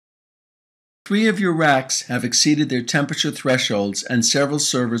3 of your racks have exceeded their temperature thresholds and several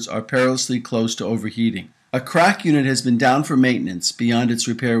servers are perilously close to overheating. A crack unit has been down for maintenance beyond its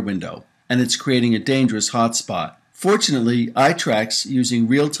repair window, and it's creating a dangerous hotspot. Fortunately, iTRACS, using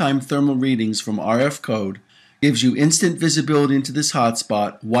real-time thermal readings from RF code, gives you instant visibility into this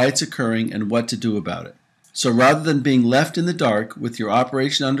hotspot, why it's occurring, and what to do about it. So rather than being left in the dark with your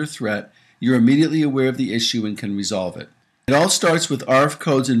operation under threat, you're immediately aware of the issue and can resolve it. It all starts with RF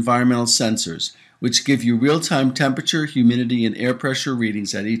code's environmental sensors, which give you real-time temperature, humidity, and air pressure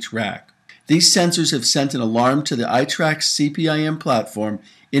readings at each rack. These sensors have sent an alarm to the iTRACS CPIM platform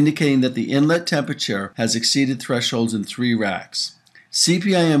indicating that the inlet temperature has exceeded thresholds in 3 racks.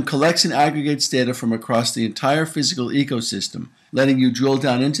 CPIM collects and aggregates data from across the entire physical ecosystem, letting you drill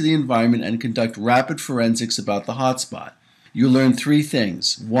down into the environment and conduct rapid forensics about the hotspot. You learn 3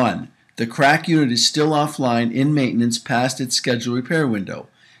 things. 1. The crack unit is still offline in maintenance past its scheduled repair window.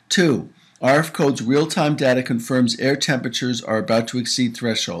 2. RF code's real-time data confirms air temperatures are about to exceed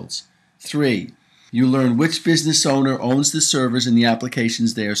thresholds. 3. You learn which business owner owns the servers and the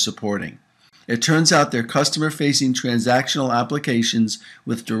applications they are supporting. It turns out they're customer-facing transactional applications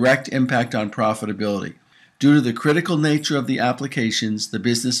with direct impact on profitability. Due to the critical nature of the applications, the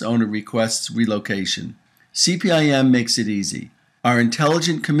business owner requests relocation. CPIM makes it easy. Our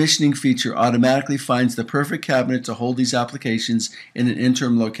intelligent commissioning feature automatically finds the perfect cabinet to hold these applications in an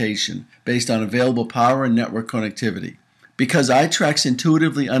interim location based on available power and network connectivity. Because iTRACS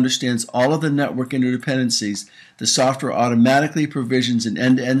intuitively understands all of the network interdependencies, the software automatically provisions an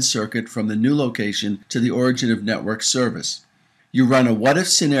end-to-end circuit from the new location to the origin of network service. You run a what-if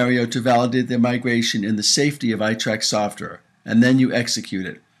scenario to validate the migration in the safety of iTRACS software, and then you execute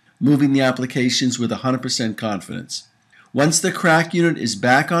it, moving the applications with 100% confidence. Once the crack unit is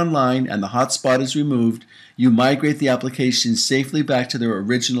back online and the hotspot is removed, you migrate the applications safely back to their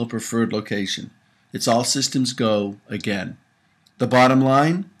original preferred location. It's all systems go again. The bottom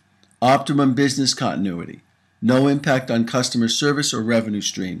line? Optimum business continuity. No impact on customer service or revenue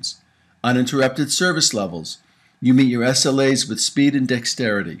streams. Uninterrupted service levels. You meet your SLAs with speed and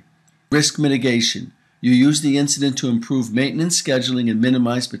dexterity. Risk mitigation. You use the incident to improve maintenance scheduling and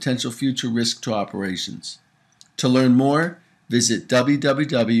minimize potential future risk to operations. To learn more, visit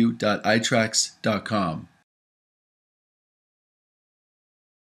www.itracs.com.